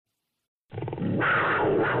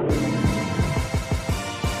You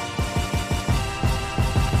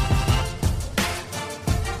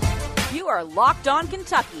are Locked On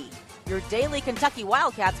Kentucky, your daily Kentucky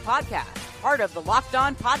Wildcats podcast, part of the Locked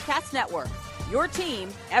On Podcast Network, your team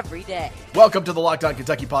every day. Welcome to the Locked On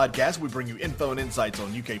Kentucky podcast. We bring you info and insights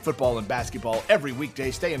on UK football and basketball every weekday.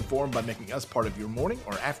 Stay informed by making us part of your morning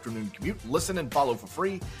or afternoon commute. Listen and follow for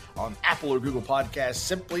free on Apple or Google Podcasts.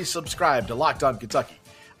 Simply subscribe to Locked On Kentucky.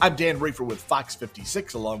 I'm Dan Reefer with Fox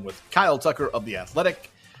 56, along with Kyle Tucker of The Athletic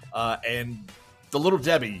and the Little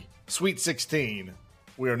Debbie, Sweet 16.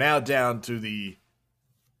 We are now down to the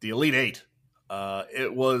Elite Eight.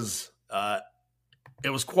 It was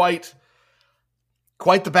quite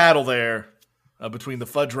the battle there between the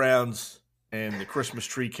fudge rounds and the Christmas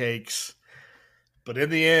tree cakes. But in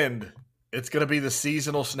the end, it's going to be the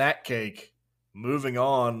seasonal snack cake moving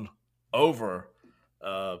on over.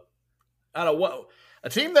 I don't know what a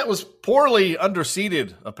team that was poorly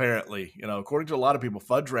underseeded, apparently. You know, according to a lot of people,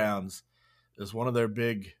 fudge rounds is one of their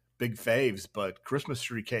big faves, but Christmas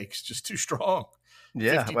tree cakes just too strong.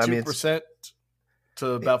 Yeah, 52%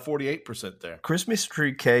 to about 48% there. Christmas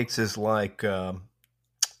tree cakes is like I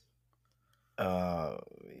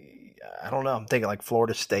don't know. I'm thinking like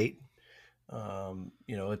Florida State.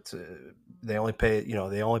 It's they only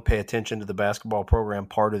pay attention to the basketball program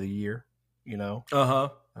part of the year.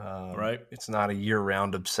 Right. It's not a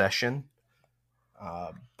year-round obsession,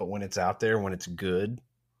 but when it's out there, when it's good,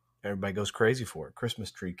 everybody goes crazy for it. Christmas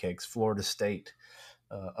tree cakes, Florida State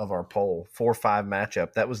of our poll, 4-5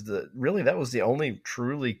 matchup. That was the only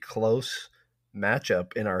truly close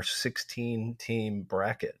matchup in our 16-team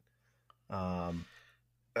bracket. The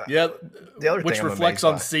other which thing reflects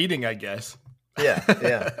on seeding, I guess. Yeah.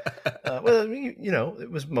 It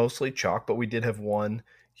was mostly chalk, but we did have one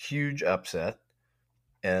huge upset,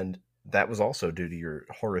 and that was also due to your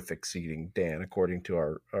horrific seeding, Dan, according to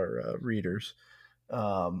our readers.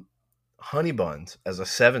 Honey Buns as a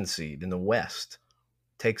 7 seed in the West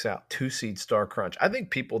takes out 2 seed Star Crunch. I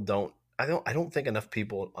think people don't. I don't think enough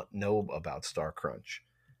people know about Star Crunch.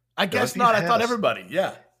 I guess not. I thought everybody.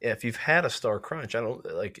 Yeah. If you've had a Star Crunch,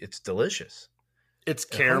 it's delicious. It's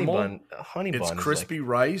caramel. Honey bun. It's crispy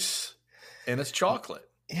rice, and it's chocolate.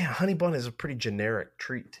 Yeah, honey bun is a pretty generic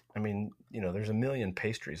treat. I mean, there's a million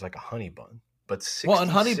pastries like a honey bun, but 66% and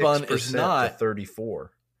honey bun is not to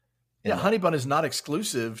 34. Yeah, honey bun is not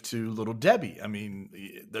exclusive to Little Debbie. I mean,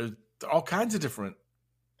 there's all kinds of different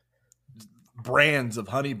brands of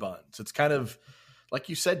honey buns. It's kind of, like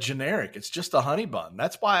you said, generic. It's just a honey bun.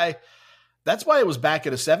 That's why it was back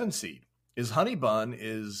at a 7 seed. Is honey bun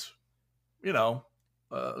is,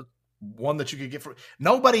 one that you could get for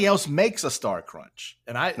nobody else makes a Star Crunch,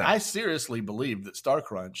 and I seriously believe that Star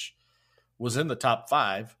Crunch was in the top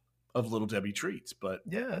 5 of Little Debbie treats. But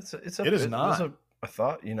yeah, it is not. I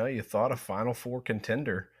thought, you thought a Final Four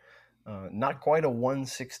contender, not quite a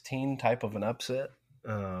 1-16 type of an upset.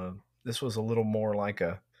 This was a little more like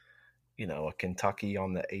a Kentucky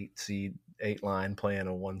on the 8 line playing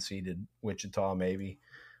a 1-seeded Wichita, maybe.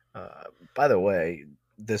 By the way,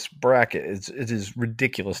 this bracket it is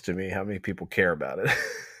ridiculous to me how many people care about it.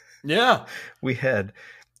 Yeah, we had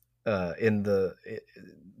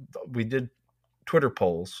we did Twitter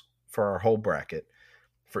polls for our whole bracket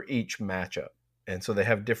for each matchup. And so they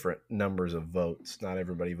have different numbers of votes. Not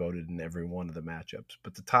everybody voted in every one of the matchups,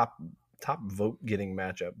 but the top vote getting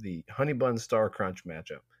matchup, the Honey Bun Star Crunch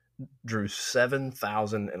matchup, drew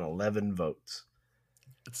 7,011 votes.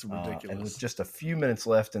 It's ridiculous. And with just a few minutes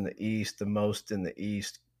left in the East, the most in the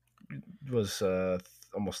East was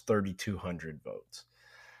almost 3,200 votes.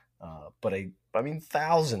 But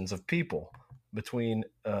thousands of people, between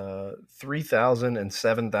 3,000 and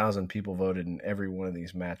 7,000 people voted in every one of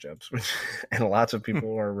these matchups, and lots of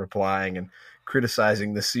people are replying and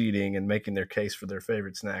criticizing the seeding and making their case for their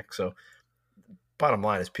favorite snack. So bottom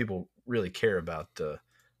line is people really care about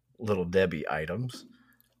Little Debbie items.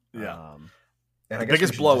 Yeah. And the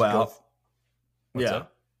biggest blowout. Yeah,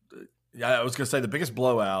 I was going to say the biggest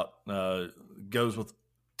blowout goes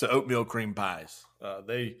to oatmeal cream pies.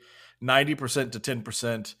 They 90% to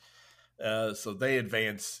 10%. So they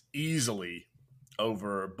advance easily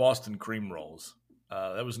over Boston cream rolls.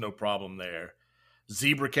 That was no problem there.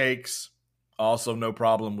 Zebra cakes, also no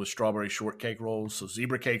problem with strawberry shortcake rolls. So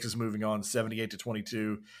Zebra cakes is moving on 78 to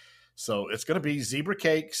 22. So it's going to be Zebra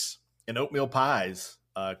cakes and oatmeal pies.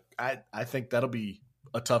 I think that'll be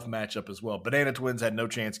a tough matchup as well. Banana Twins had no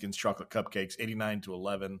chance against chocolate cupcakes, 89 to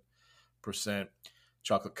 11%.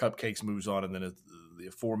 Chocolate cupcakes moves on, and then the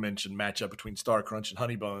aforementioned matchup between Star Crunch and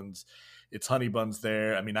Honey Buns. It's Honey Buns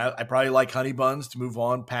there. I mean, I probably like Honey Buns to move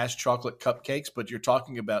on past chocolate cupcakes, but you're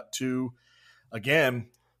talking about two, again,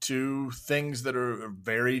 to things that are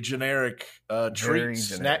very generic treats,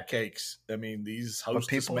 snack cakes. I mean, these Hostess, but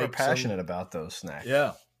people are passionate about those snacks.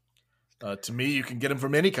 Yeah. To me, you can get them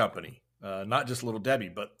from any company, not just Little Debbie.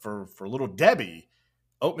 But for Little Debbie,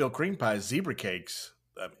 oatmeal cream pies, zebra cakes,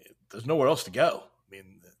 I mean, there's nowhere else to go. I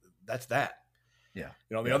mean, that's that. Yeah.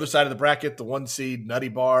 On the other side of the bracket, the 1 seed Nutty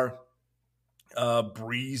Bar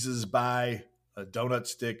breezes by Donut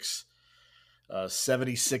Sticks,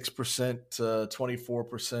 76% to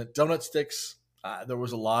 24%. Donut Sticks, there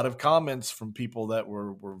was a lot of comments from people that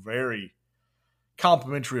were very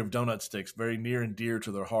complimentary of Donut Sticks, very near and dear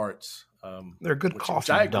to their hearts. They're a good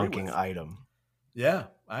coffee dunking item. Yeah,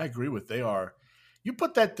 I agree with. They are. You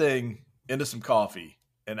put that thing into some coffee,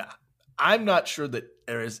 and I'm not sure that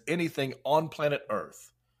there is anything on planet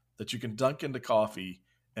Earth that you can dunk into coffee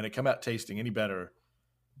and it come out tasting any better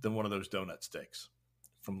than one of those donut sticks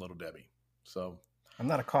from Little Debbie. So I'm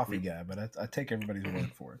not a coffee guy, but I take everybody's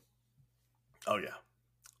word for it. Oh,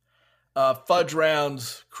 yeah. Fudge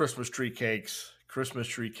rounds, Christmas tree cakes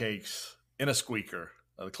in a squeaker.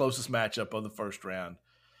 The closest matchup of the first round,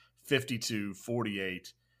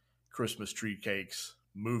 52-48, Christmas tree cakes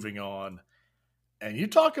moving on. And you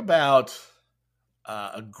talk about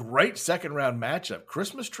a great second round matchup,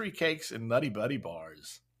 Christmas tree cakes and Nutty Buddy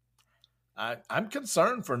bars. I'm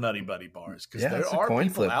concerned for Nutty Buddy bars because there are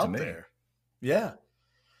people out there. Yeah.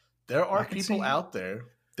 There are people out there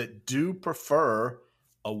that do prefer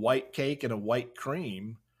a white cake and a white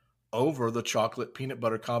cream over the chocolate peanut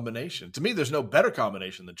butter combination. To me, there's no better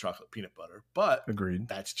combination than chocolate peanut butter, but agreed.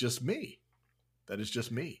 That's just me. That is just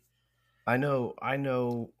me. I know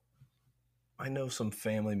some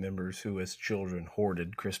family members who as children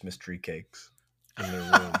hoarded Christmas tree cakes in their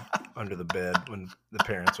room under the bed when the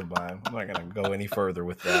parents would buy them. I'm not going to go any further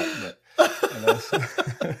with that, but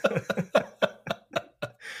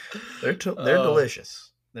they're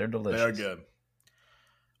delicious. They're delicious. They are good.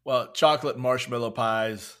 Well, chocolate and marshmallow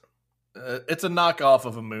pies, it's a knockoff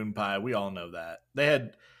of a moon pie. We all know that.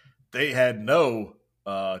 They had no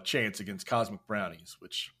chance against Cosmic Brownies,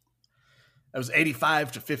 which that was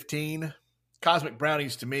 85-15. Cosmic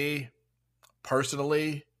Brownies, to me,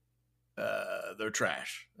 personally, they're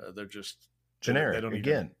trash. They're just generic. They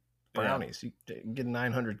don't brownies. You get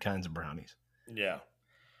 900 kinds of brownies. Yeah.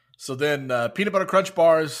 So then peanut butter crunch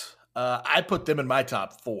bars, I put them in my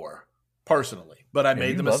top 4 personally, but I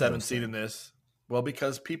made them a 7 seed in this. Well,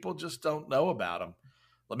 because people just don't know about them.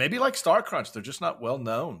 Maybe like Star Crunch, they're just not well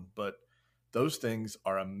known, but those things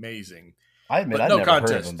are amazing. I admit I'd never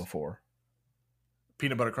heard of them before.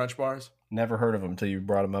 Peanut butter crunch bars? Never heard of them until you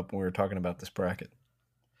brought them up when we were talking about this bracket.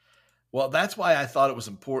 Well, that's why I thought it was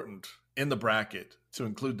important in the bracket to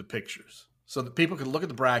include the pictures so that people could look at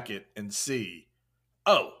the bracket and see,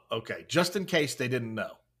 oh, okay, just in case they didn't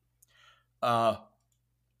know.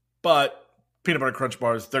 But peanut butter crunch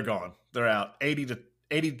bars, they're gone. They're out. 80 to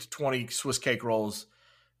 20 Swiss cake rolls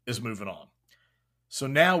is moving on. So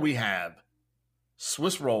now we have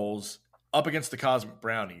Swiss rolls up against the Cosmic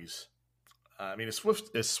Brownies. I mean,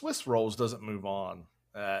 if Swiss rolls doesn't move on,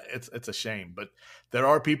 it's a shame. But there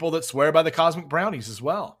are people that swear by the Cosmic Brownies as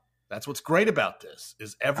well. That's what's great about this,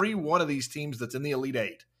 is every one of these teams that's in the Elite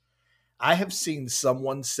Eight, I have seen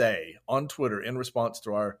someone say on Twitter in response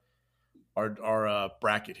to our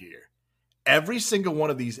bracket here, every single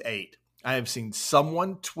one of these 8, I have seen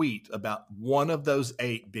someone tweet about one of those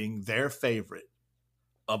 8 being their favorite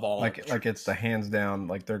of all. Like it's the hands down.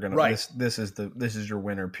 Like they're gonna. This is your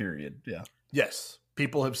winner. Period. Yeah. Yes.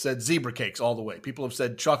 People have said zebra cakes all the way. People have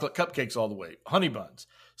said chocolate cupcakes all the way. Honey buns,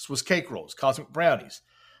 Swiss cake rolls, Cosmic Brownies,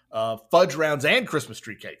 fudge rounds, and Christmas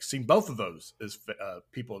tree cakes. Seen both of those as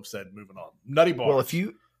people have said. Moving on. Nutty bars.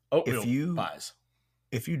 Well, oatmeal pies.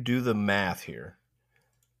 If you do the math here,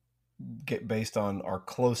 get based on our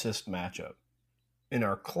closest matchup. In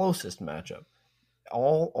our closest matchup,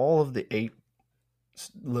 all of the 8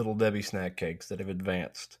 Little Debbie snack cakes that have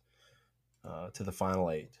advanced to the final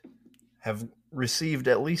 8 have received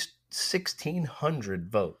at least 1,600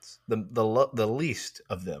 votes. The least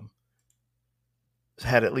of them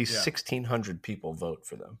had at least 1,600 people vote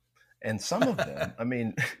for them, and some of them, I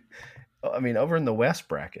mean, over in the West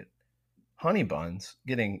bracket, Honey Buns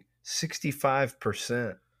getting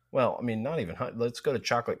 65%. Well, I mean, not even. Let's go to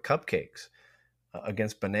chocolate cupcakes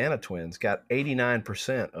against Banana Twins. Got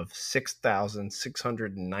 89% of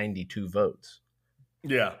 6,692 votes.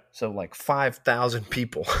 Yeah. So like 5,000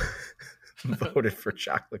 people voted for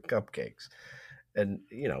chocolate cupcakes. And,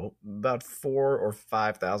 about 4,000 or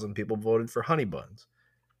 5,000 people voted for Honey Buns.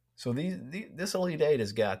 So this Elite Eight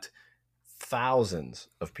has got thousands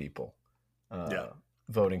of people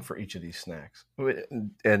voting for each of these snacks.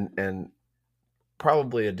 And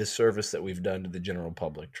probably a disservice that we've done to the general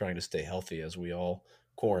public trying to stay healthy as we all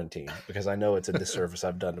quarantine, because I know it's a disservice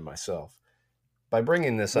I've done to myself. By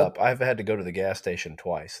bringing this up, I've had to go to the gas station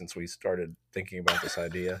twice since we started thinking about this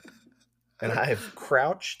idea. And I have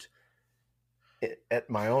crouched at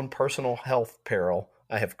my own personal health peril.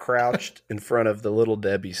 I have crouched in front of the Little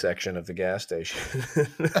Debbie section of the gas station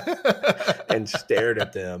and stared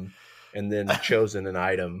at them and then chosen an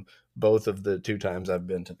item both of the 2 times I've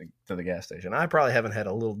been to the gas station. I probably haven't had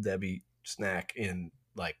a Little Debbie snack in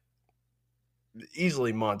like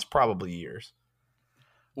easily months, probably years.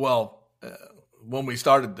 Well, when we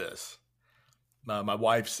started this, my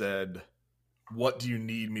wife said, "What do you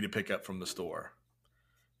need me to pick up from the store?"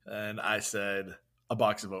 And I said, "A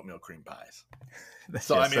box of oatmeal cream pies."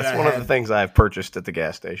 So yes, that's one of the things I've purchased at the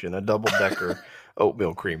gas station, a double-decker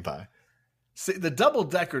oatmeal cream pie. See, the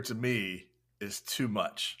double-decker to me is too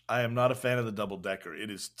much. I am not a fan of the double-decker. It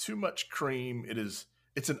is too much cream.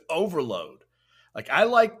 It's an overload. Like, I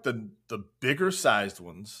like the bigger sized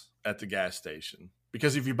ones at the gas station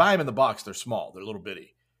because if you buy them in the box, they're small. They're little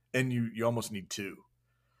bitty. And you almost need 2.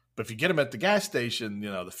 But if you get them at the gas station, the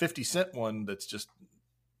 50-cent one that's just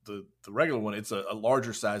the regular one, it's a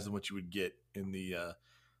larger size than what you would get in the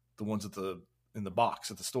ones in the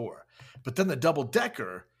box at the store. But then the double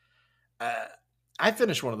decker, I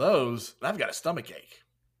finished one of those and I've got a stomach ache.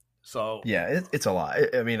 So yeah, it's a lot.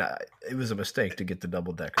 I mean, it was a mistake to get the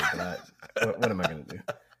double decker, but what am I going to do?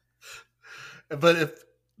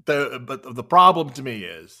 But the problem to me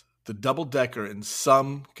is the double decker in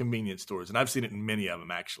some convenience stores, and I've seen it in many of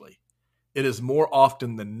them actually. It is more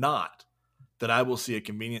often than not that I will see a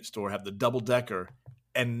convenience store have the double decker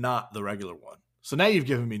and not the regular one. So now you've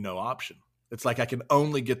given me no option. It's like I can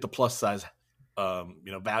only get the plus size,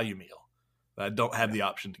 value meal. I don't have the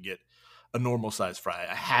option to get a normal size fry.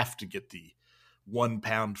 I have to get the 1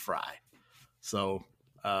 pound fry. So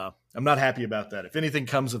I'm not happy about that. If anything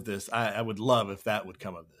comes of this, I would love if that would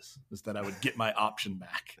come of this, is that I would get my option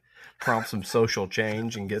back. Prompt some social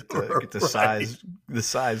change and get the Right.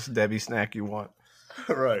 size Debbie snack you want.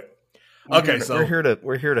 Right.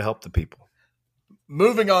 We're here to help the people.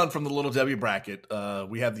 Moving on from the Little Debbie bracket,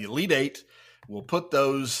 we have the Elite Eight. We'll put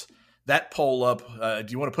that poll up.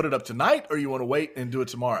 Do you want to put it up tonight or you want to wait and do it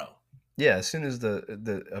tomorrow? Yeah, as soon as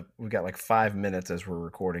we got like 5 minutes as we're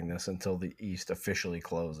recording this until the East officially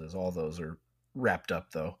closes. All those are wrapped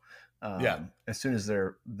up though. As soon as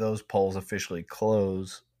those polls officially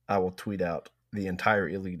close, I will tweet out the entire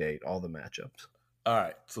Elite Eight, all the matchups. All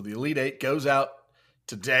right. So the Elite Eight goes out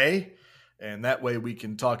today, and that way we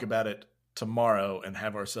can talk about it tomorrow and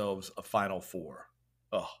have ourselves a Final Four.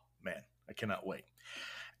 Oh, man, I cannot wait.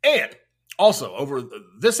 And also, over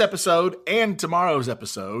this episode and tomorrow's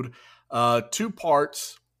episode, 2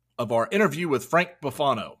 parts of our interview with Frank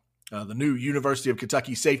Buffano, the new University of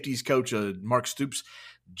Kentucky safeties coach. Mark Stoops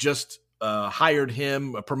just promoted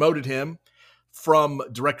him from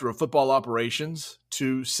director of football operations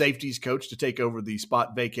to safeties coach to take over the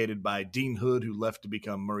spot vacated by Dean Hood, who left to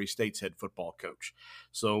become Murray State's head football coach.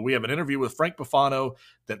 So we have an interview with Frank Buffano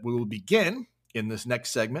that we will begin in this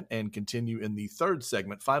next segment and continue in the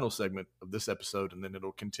final segment of this episode, and then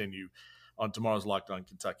it'll continue on tomorrow's Locked On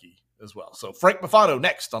Kentucky as well. So Frank Buffano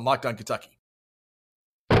next on Locked On Kentucky.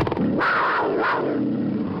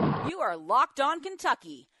 You are Locked On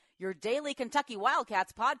Kentucky, your daily Kentucky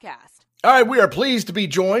Wildcats podcast. All right, we are pleased to be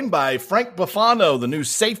joined by Frank Buffano, the new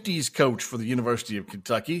safeties coach for the University of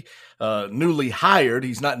Kentucky, newly hired.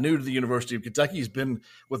 He's not new to the University of Kentucky. He's been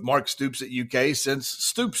with Mark Stoops at UK since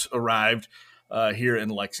Stoops arrived here in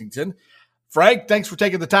Lexington. Frank, thanks for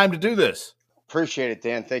taking the time to do this. Appreciate it,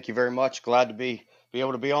 Dan. Thank you very much. Glad to be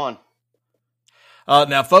able to be on.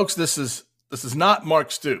 Now, folks, this is not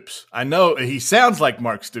Mark Stoops. I know he sounds like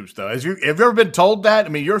Mark Stoops, though. Have you ever been told that? I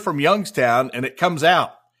mean, you're from Youngstown, and it comes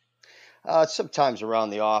out. Sometimes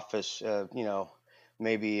around the office,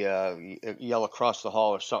 maybe yell across the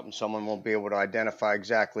hall or something. Someone won't be able to identify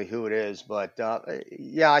exactly who it is. But,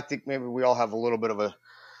 I think maybe we all have a little bit of a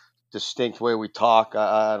distinct way we talk.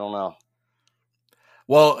 I don't know.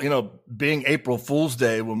 Well, being April Fool's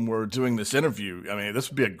Day when we're doing this interview, I mean, this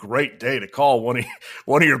would be a great day to call one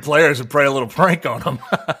of your players and play a little prank on them.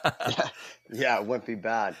 Yeah, it wouldn't be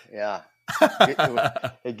bad. Yeah. Get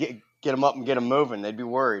them up and get them moving. They'd be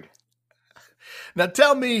worried. Now,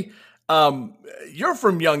 tell me, you're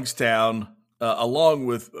from Youngstown, along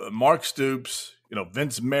with Mark Stoops,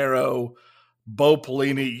 Vince Marrow, Bo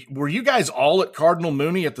Pelini. Were you guys all at Cardinal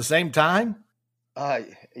Mooney at the same time?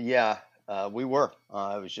 Yeah, we were.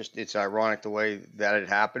 It's ironic the way that it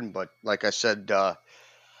happened. But like I said,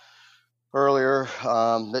 earlier,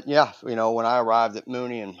 that when I arrived at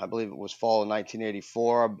Mooney, and I believe it was fall of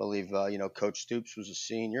 1984, I believe Coach Stoops was a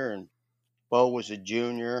senior and Bo was a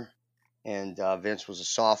junior, and Vince was a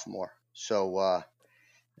sophomore. So a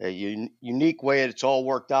unique way it's all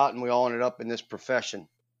worked out, and we all ended up in this profession.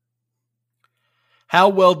 How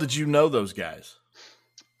well did you know those guys?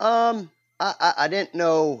 I didn't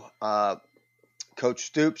know Coach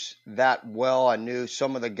Stoops that well. I knew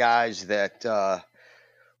some of the guys that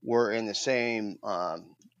were in the same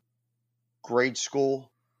grade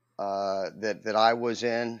school that I was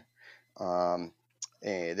in, and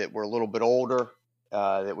that were a little bit older,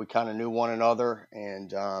 that we kind of knew one another,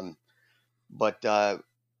 and but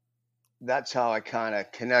that's how I kind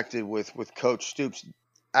of connected with Coach Stoops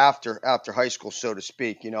after high school, so to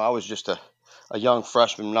speak. I was just a young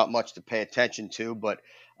freshman, not much to pay attention to, but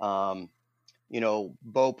Bo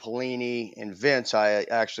Pelini and Vince, I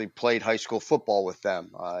actually played high school football with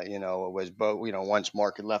them. It was Bo, once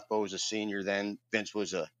Mark had left, Bo was a senior, then Vince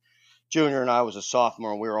was a junior and I was a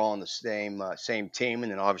sophomore, and we were all on the same team.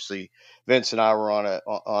 And then obviously Vince and I were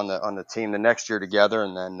on the team the next year together.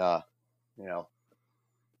 And then,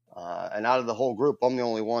 and out of the whole group, I'm the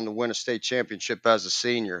only one to win a state championship as a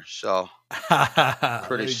senior. So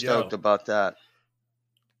pretty stoked about that.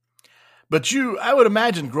 But I would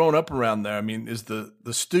imagine growing up around there, I mean, is the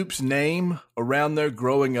Stoops name around there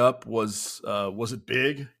growing up, was it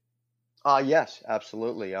big? Yes,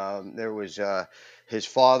 absolutely. There was his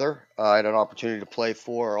father. I had an opportunity to play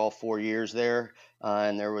for all 4 years there.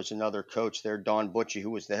 And there was another coach there, Don Butchie,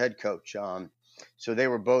 who was the head coach. So they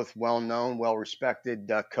were both well-known, well-respected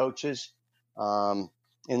coaches in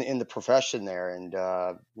the profession there. And,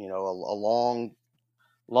 a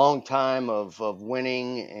long time of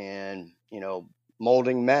winning and,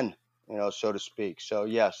 molding men, so to speak. So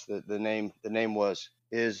yes, the name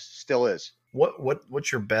still is.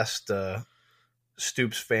 What's your best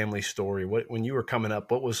Stoops family story? When you were coming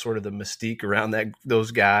up, what was sort of the mystique around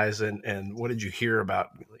those guys, and what did you hear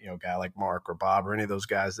about a guy like Mark or Bob or any of those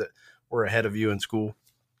guys that were ahead of you in school?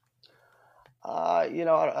 I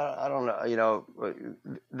don't know.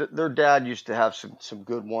 Their dad used to have some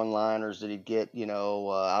good one-liners that he'd get,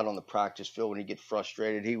 out on the practice field when he'd get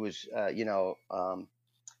frustrated. He was,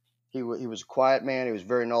 he was a quiet man. He was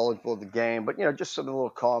very knowledgeable of the game, but just some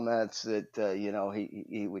little comments that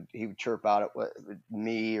he would chirp out at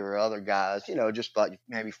me or other guys, just about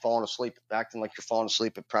maybe falling asleep, acting like you're falling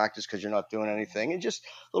asleep at practice because you're not doing anything, and just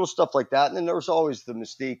little stuff like that. And then there was always the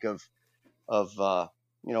mystique of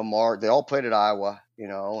Mark. They all played at Iowa,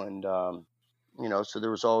 and so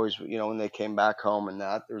there was always, when they came back home and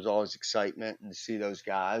that, there was always excitement and to see those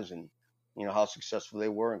guys and how successful they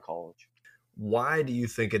were in college. Why do you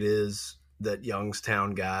think it is that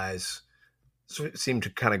Youngstown guys seem to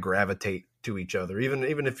kind of gravitate to each other, even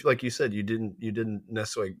if, like you said, you didn't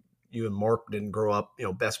necessarily, you and Mark didn't grow up,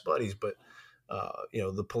 best buddies, but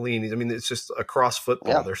the Pellinis. I mean, it's just across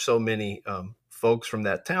football. Yeah. There's so many folks from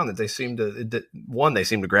that town that they seem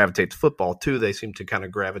to gravitate to football. Two, they seem to kind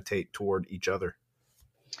of gravitate toward each other.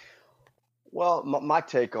 Well, my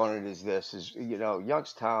take on it is this: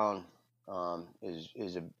 Youngstown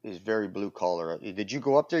is very blue collar. Did you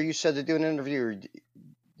go up there? You said to do an interview, or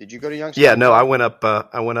did you go to Youngstown? Yeah, no, I went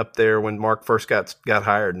up there when Mark first got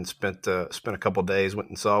hired and spent a couple of days. Went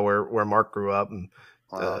and saw where Mark grew up and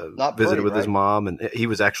visited with his mom. And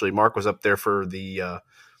Mark was up there for the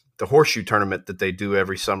horseshoe tournament that they do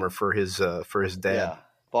every summer for his dad. Yeah,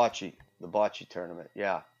 the bocce tournament.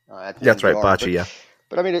 Yeah, that's right, bocce. Yeah,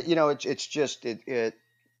 but I mean, it's just it.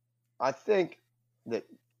 I think that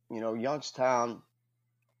Youngstown,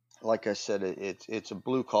 like I said, it's a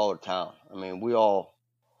blue collar town. I mean, we all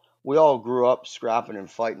grew up scrapping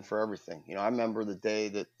and fighting for everything. I remember the day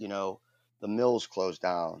that the mills closed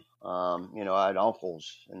down. I had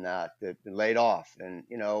uncles and that laid off, and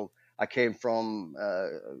I came from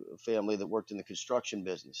a family that worked in the construction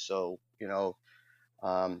business. So,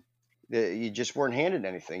 you just weren't handed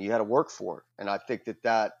anything. You had to work for it. And I think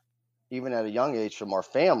that even at a young age from our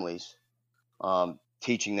families,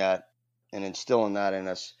 teaching that and instilling that in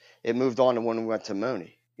us, it moved on to when we went to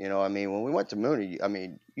Mooney. When we went to Mooney,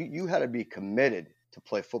 you had to be committed to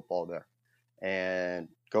play football there and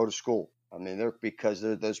go to school. Because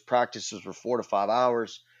those practices were 4 to 5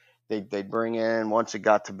 hours. They'd bring in, once it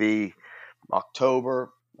got to be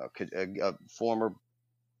October, a former,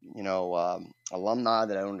 alumni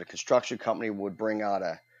that owned a construction company would bring out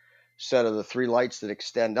a set of the 3 lights that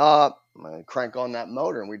extend up, and crank on that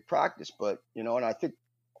motor, and we'd practice. But, and I think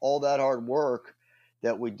all that hard work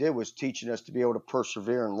that we did was teaching us to be able to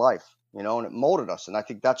persevere in life, and it molded us. And I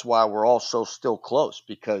think that's why we're all so still close,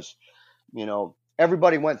 because,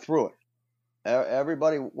 everybody went through it.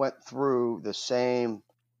 Everybody went through the same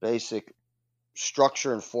basic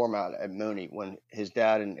structure and format at Mooney when his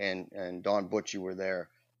dad and Don Butchie were there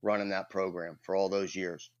running that program for all those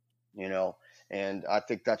years, and I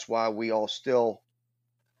think that's why we all stay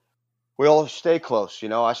close.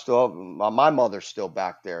 I still have, my mother's still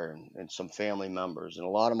back there and some family members, and a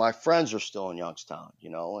lot of my friends are still in Youngstown,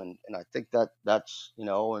 and I think that's,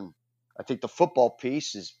 and I think the football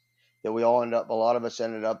piece is that a lot of us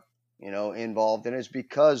ended up, involved in is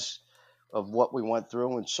because of what we went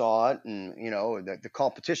through and saw it, and the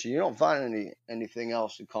competition. You don't find anything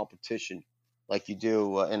else in competition like you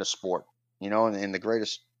do in a sport, and the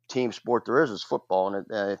greatest team sport there is football,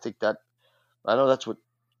 and I think that I know that's what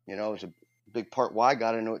is a big part why I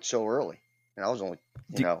got into it so early, and I was only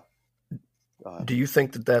Do you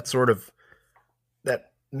think that sort of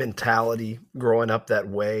that mentality growing up that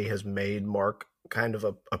way has made Mark kind of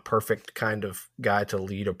a perfect kind of guy to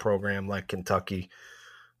lead a program like Kentucky?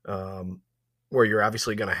 Where you're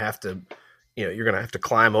obviously going to have to, you're going to have to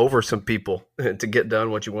climb over some people to get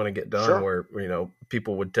done what you want to get done. Sure. Where,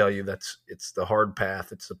 people would tell you it's the hard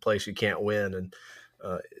path. It's the place you can't win. And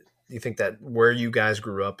you think that where you guys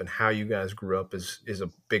grew up and how you guys grew up is a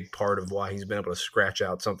big part of why he's been able to scratch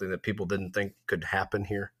out something that people didn't think could happen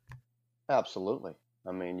here? Absolutely.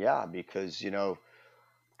 I mean, yeah, because,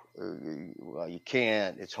 well, you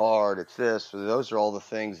can't, it's hard, it's this. So those are all the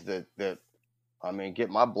things that get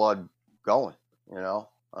my blood going.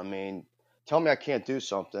 I mean, tell me I can't do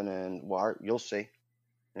something, and you'll see.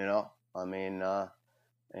 I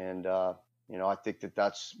think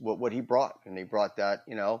that's what he brought, and he brought that.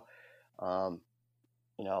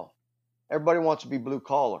 Everybody wants to be blue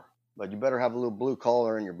collar, but you better have a little blue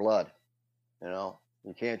collar in your blood. You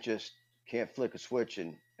can't flick a switch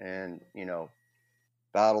and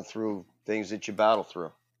battle through things that you battle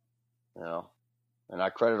through. And I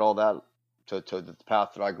credit all that to the path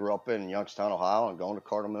that I grew up in Youngstown, Ohio, and going to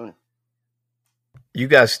Cardinal Mooney. You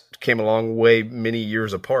guys came a long way, many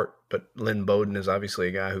years apart, but Lynn Bowden is obviously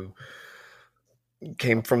a guy who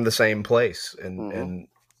came from the same place and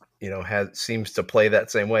seems to play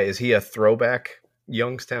that same way. Is he a throwback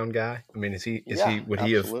Youngstown guy? I mean,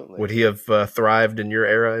 would he have thrived in your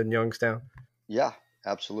era in Youngstown? Yeah,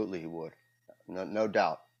 absolutely he would. No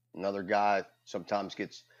doubt. Another guy sometimes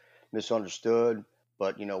gets misunderstood,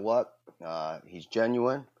 but you know what? He's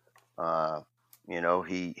genuine.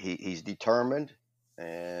 He's determined,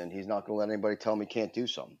 and he's not going to let anybody tell him he can't do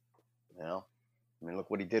something. Look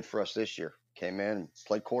what he did for us this year. Came in and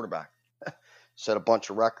played quarterback, set a bunch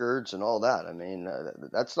of records and all that.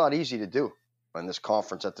 That's not easy to do in this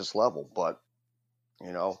conference at this level, but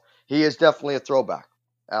he is definitely a throwback.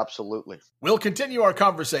 Absolutely. We'll continue our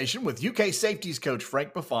conversation with UK safeties coach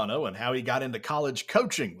Frank Buffano and how he got into college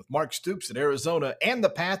coaching with Mark Stoops at Arizona and the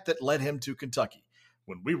path that led him to Kentucky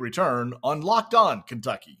when we return on Locked On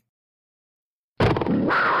Kentucky. This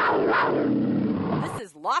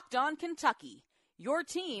is Locked On Kentucky, your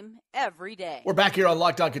team every day. We're back here on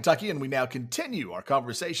Locked On Kentucky, and we now continue our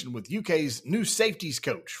conversation with UK's new safeties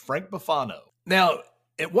coach, Frank Buffano. Now,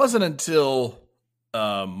 it wasn't until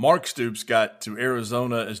Mark Stoops got to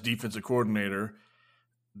Arizona as defensive coordinator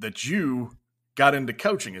that you got into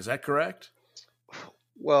coaching. Is that correct?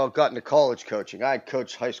 Well, got into college coaching. I had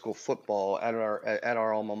coached high school football at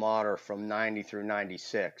our alma mater from 90 through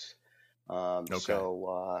 96. Okay.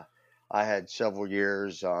 So I had several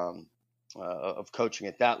years of coaching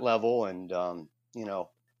at that level, and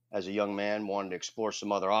as a young man, wanted to explore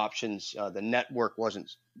some other options. The network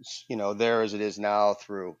wasn't there as it is now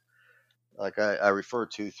through, like I refer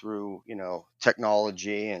to, through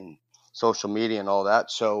technology and social media and all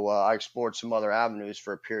that. So I explored some other avenues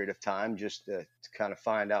for a period of time just to kind of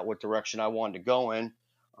find out what direction I wanted to go in,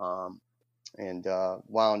 and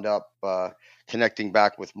wound up connecting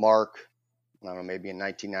back with Mark. I don't know, maybe in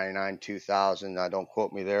 1999, 2000. Don't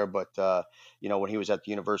quote me there, but when he was at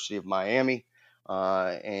the University of Miami,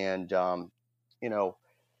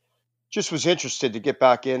 just was interested to get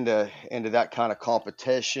back into that kind of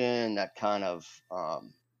competition, that kind of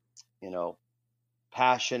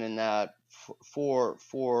passion in that for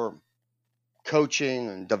coaching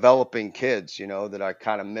and developing kids, that I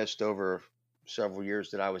kind of missed over several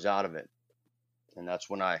years that I was out of it. And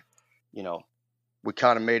that's when we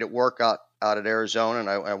kind of made it work out at Arizona, and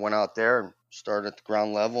I went out there and started at the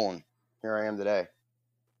ground level, and here I am today.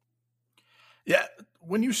 Yeah.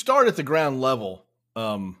 When you start at the ground level,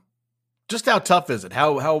 just how tough is it?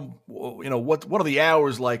 How what are the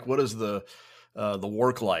hours like? What is the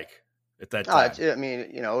work like at that time?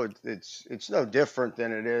 It's no different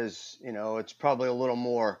than it is. It's probably a little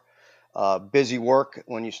more busy work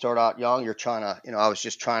when you start out young. You're trying to, I was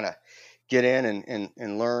just trying to get in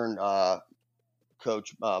and learn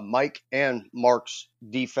Coach Mike and Mark's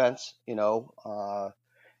defense,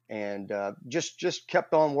 and just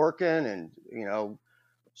kept on working, and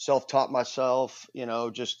self-taught myself,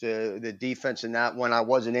 just the defense and that when I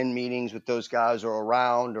wasn't in meetings with those guys or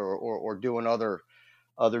around or doing other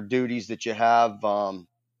duties that you have.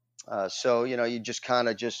 So you just kind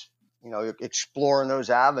of exploring those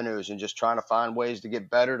avenues and just trying to find ways to get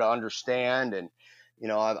better, to understand. And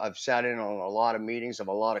I've sat in on a lot of meetings of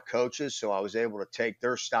a lot of coaches, so I was able to take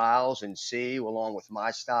their styles and see along with my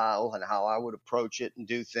style and how I would approach it and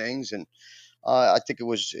do things. And I think it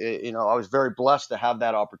was, I was very blessed to have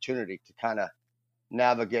that opportunity to kind of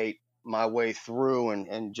navigate my way through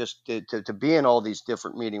and just to be in all these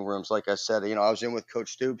different meeting rooms. Like I said, I was in with Coach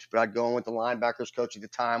Stoops, but I'd go in with the linebackers coach at the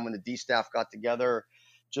time when the D staff got together,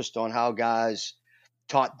 just on how guys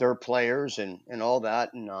taught their players and all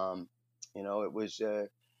that. And, it was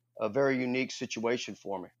a very unique situation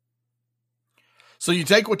for me. So you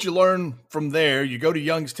take what you learn from there, you go to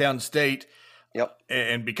Youngstown State, yep,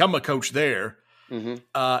 and become a coach there. Mm-hmm.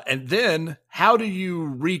 And then how do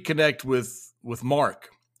you reconnect with Mark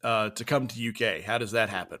to come to UK? How does that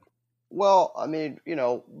happen? Well, I mean,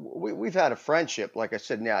 we've had a friendship. Like I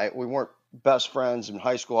said, we weren't best friends in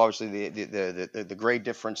high school. Obviously, the grade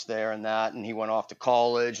difference there and that, and he went off to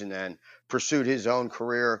college and then pursued his own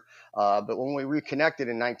career. But when we reconnected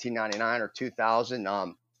in 1999 or 2000,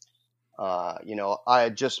 I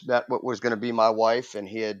had just met what was going to be my wife, and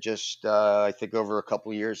he had just, I think, over a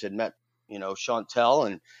couple of years, had met, Chantel,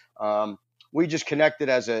 and we just connected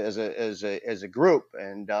as a group,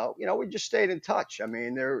 and we just stayed in touch. I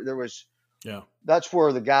mean, there was, that's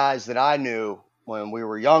where the guys that I knew when we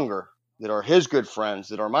were younger, that are his good friends,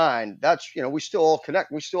 that are mine, that's, we still all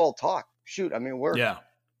connect, we still all talk. Shoot, I mean,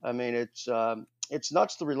 I mean, it's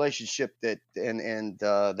nuts, the relationship that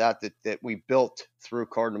that we built through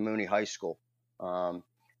Cardinal Mooney High School.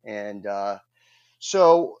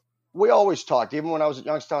 So we always talked. Even when I was at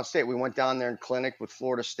Youngstown State, we went down there in clinic with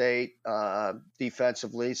Florida State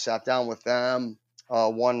defensively, sat down with them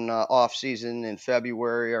one off season in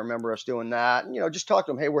February. I remember us doing that. And, just talk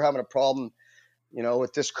to them. Hey, we're having a problem,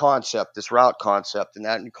 with this concept, this route concept and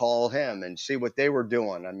that, and call him and see what they were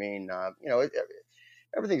doing. I mean,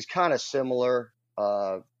 everything's kind of similar,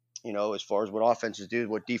 as far as what offenses do,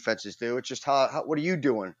 what defenses do. It's just how what are you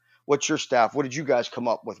doing? What's your staff? What did you guys come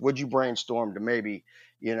up with? What did you brainstorm to maybe,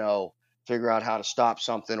 figure out how to stop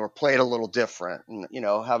something or play it a little different and,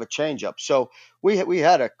 have a change up. So we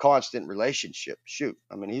had a constant relationship. Shoot.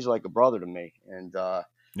 I mean, he's like a brother to me. And,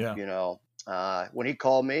 when he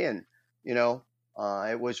called me and,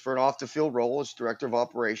 it was for an off the field role as director of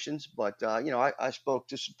operations, but I spoke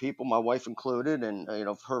to some people, my wife included, and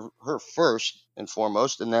her first and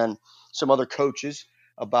foremost, and then some other coaches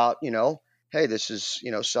about hey, this is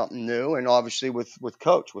something new, and obviously with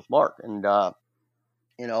Coach, with Mark, and I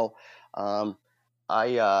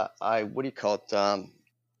what do you call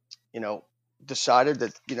it? Decided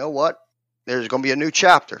that what, there's going to be a new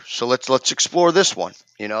chapter, so let's explore this one.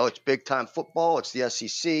 It's big time football, it's the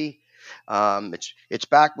SEC. It's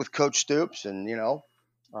back with Coach Stoops, and he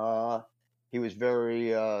was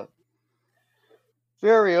very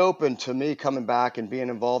very open to me coming back and being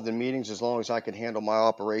involved in meetings as long as I could handle my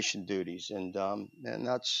operation duties, and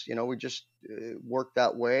that's we just worked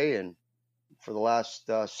that way, and for the last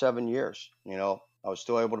 7 years, I was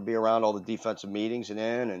still able to be around all the defensive meetings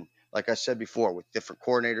and like I said before, with different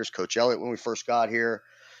coordinators, Coach Elliott when we first got here.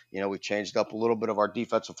 We changed up a little bit of our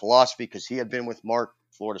defensive philosophy because he had been with Mark,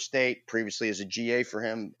 Florida State, previously as a GA for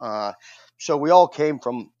him. So we all came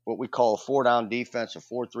from what we call a 4-down defense, a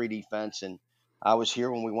 4-3 defense. And I was here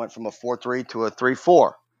when we went from a 4-3 to a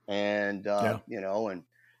 3-4. And, I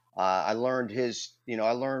learned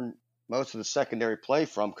I learned most of the secondary play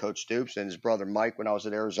from Coach Stoops and his brother Mike when I was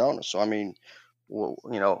at Arizona. So, I mean, look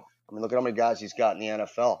at how many guys he's got in the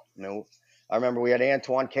NFL. I remember we had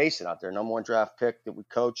Antoine Cason out there, number 1 draft pick that we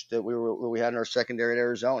coached, that we had in our secondary at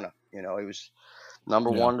Arizona. He was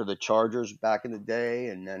number 1 to the Chargers back in the day,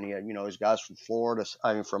 and then he had his guys from Florida,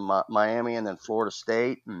 from Miami, and then Florida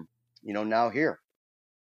State, and now here.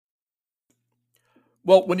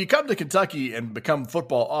 Well, when you come to Kentucky and become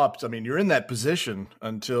football ops, I mean, you're in that position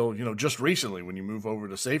until just recently when you move over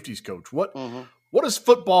to safeties coach. What is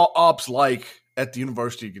football ops like at the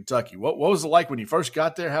University of Kentucky? What was it like when you first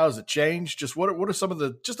got there? How has it changed? Just what are some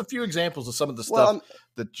of just a few examples of some of the stuff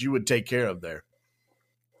that you would take care of there?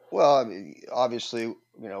 Well, I mean, obviously,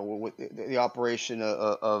 with the operation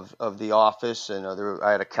of the office, and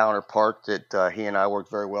I had a counterpart that he and I worked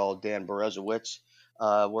very well, Dan Berezowitz,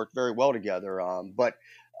 worked very well together. But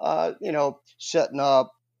setting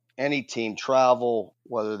up any team travel,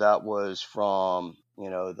 whether that was from,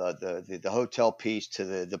 the hotel piece to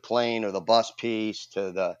the plane or the bus piece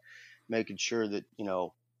to the making sure that,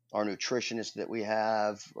 our nutritionists that we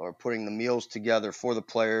have are putting the meals together for the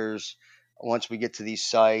players once we get to these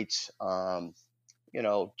sites.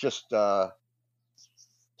 Just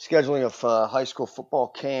scheduling of high school football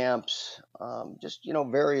camps,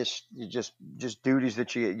 various just duties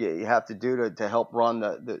that you have to do to help run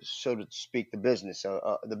the so to speak the business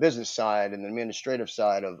side and the administrative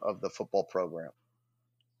side of the football program.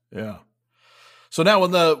 Yeah. So now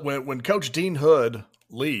when Coach Dean Hood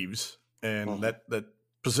leaves and that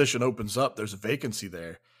position opens up, there's a vacancy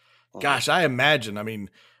there. Gosh, I imagine. I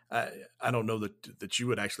mean, I don't know that you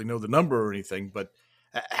would actually know the number or anything, but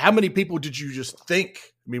how many people did you just think?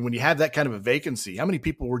 I mean, when you have that kind of a vacancy, how many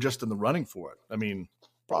people were just in the running for it? I mean,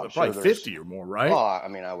 probably 50 or more, right? Well, I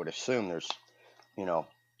mean, I would assume there's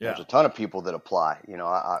a ton of people that apply.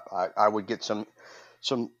 I would get some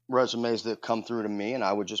resumes that come through to me, and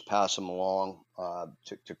I would just pass them along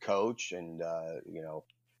to Coach, and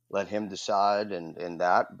let him decide and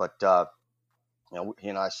that. But he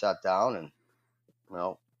and I sat down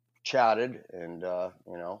and chatted, and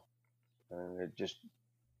and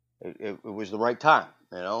it was the right time,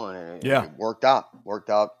 and it worked out,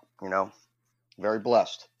 very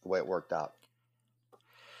blessed the way it worked out.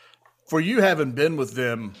 For you having been with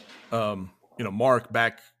them, Mark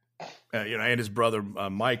back, and his brother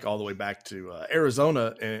Mike all the way back to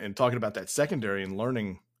Arizona, and talking about that secondary and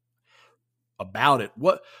learning about it.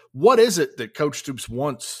 What is it that Coach Stoops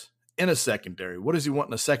wants in a secondary? What does he want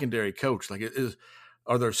in a secondary coach? Like,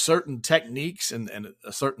 are there certain techniques and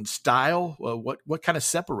a certain style? What kind of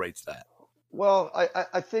separates that? Well,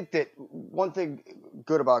 I think that one thing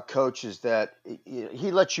good about Coach is that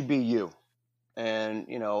he lets you be you. And,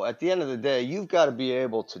 at the end of the day, you've got to be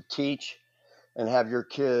able to teach and have your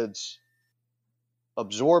kids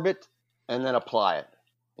absorb it and then apply it,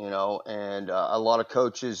 and a lot of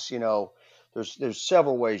coaches, there's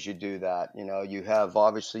several ways you do that. You have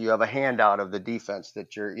a handout of the defense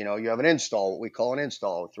that you have an install, what we call an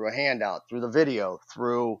install, through a handout, through the video,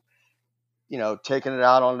 through, taking it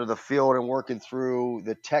out onto the field and working through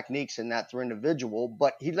the techniques and that through individual,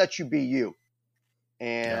 but he lets you be you.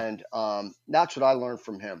 And that's what I learned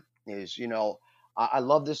from him is, I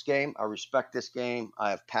love this game. I respect this game. I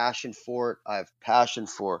have passion for it. I have passion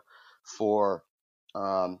for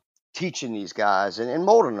teaching these guys and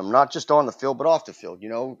molding them, not just on the field, but off the field.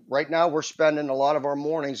 Right now we're spending a lot of our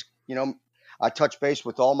mornings, I touch base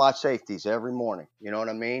with all my safeties every morning. You know what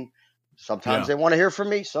I mean? Sometimes they want to hear from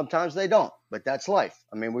me. Sometimes they don't, but that's life.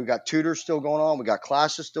 I mean, we've got tutors still going on. We got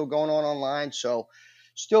classes still going on online. So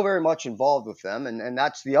still very much involved with them. And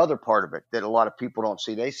that's the other part of it that a lot of people don't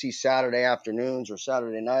see. They see Saturday afternoons or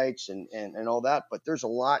Saturday nights and all that, but there's a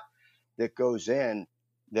lot that goes in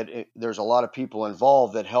that there's a lot of people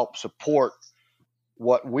involved that help support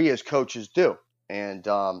what we as coaches do. And,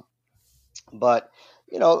 but,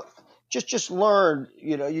 just learn,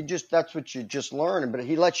 that's what you just learn, but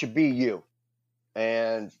he lets you be you.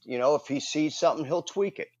 And, if he sees something, he'll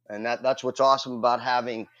tweak it. And that's what's awesome about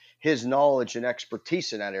having his knowledge and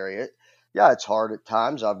expertise in that area. Yeah, it's hard at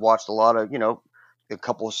times. I've watched a lot of, a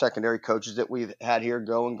couple of secondary coaches that we've had here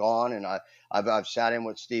go and gone. And I've sat in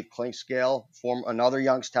with Steve Clinkscale, another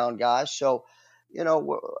Youngstown guy. So,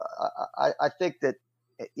 I think that's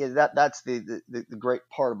the great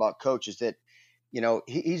part about Coach is that,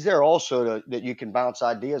 he's there also that you can bounce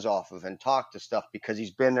ideas off of and talk to stuff because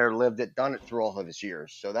he's been there, lived it, done it through all of his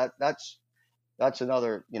years. So that's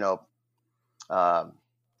another,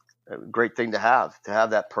 great thing to have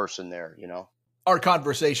that person there, Our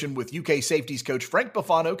conversation with UK Safeties coach Frank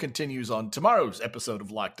Buffano continues on tomorrow's episode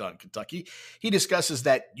of Locked On Kentucky. He discusses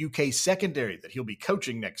that UK secondary that he'll be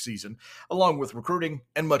coaching next season, along with recruiting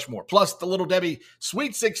and much more. Plus, the Little Debbie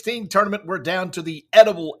Sweet 16 tournament, we're down to the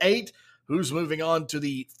Edible 8. Who's moving on to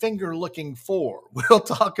the finger-looking 4? We'll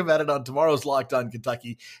talk about it on tomorrow's Locked On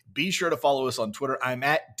Kentucky. Be sure to follow us on Twitter. I'm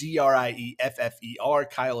at DRIEFFER.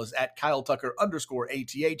 Kyle is at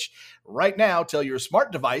KyleTucker_ATH. Right now, tell your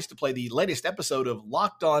smart device to play the latest episode of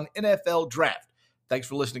Locked On NFL Draft. Thanks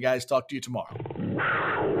for listening, guys. Talk to you tomorrow.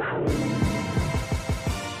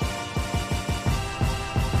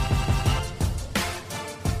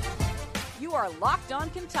 You are Locked On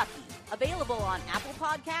Kentucky. Available on Apple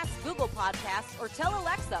Podcasts, Google Podcasts, or tell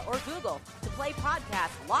Alexa or Google to play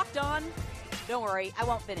podcast Locked On. Don't worry, I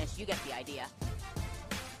won't finish. You get the idea.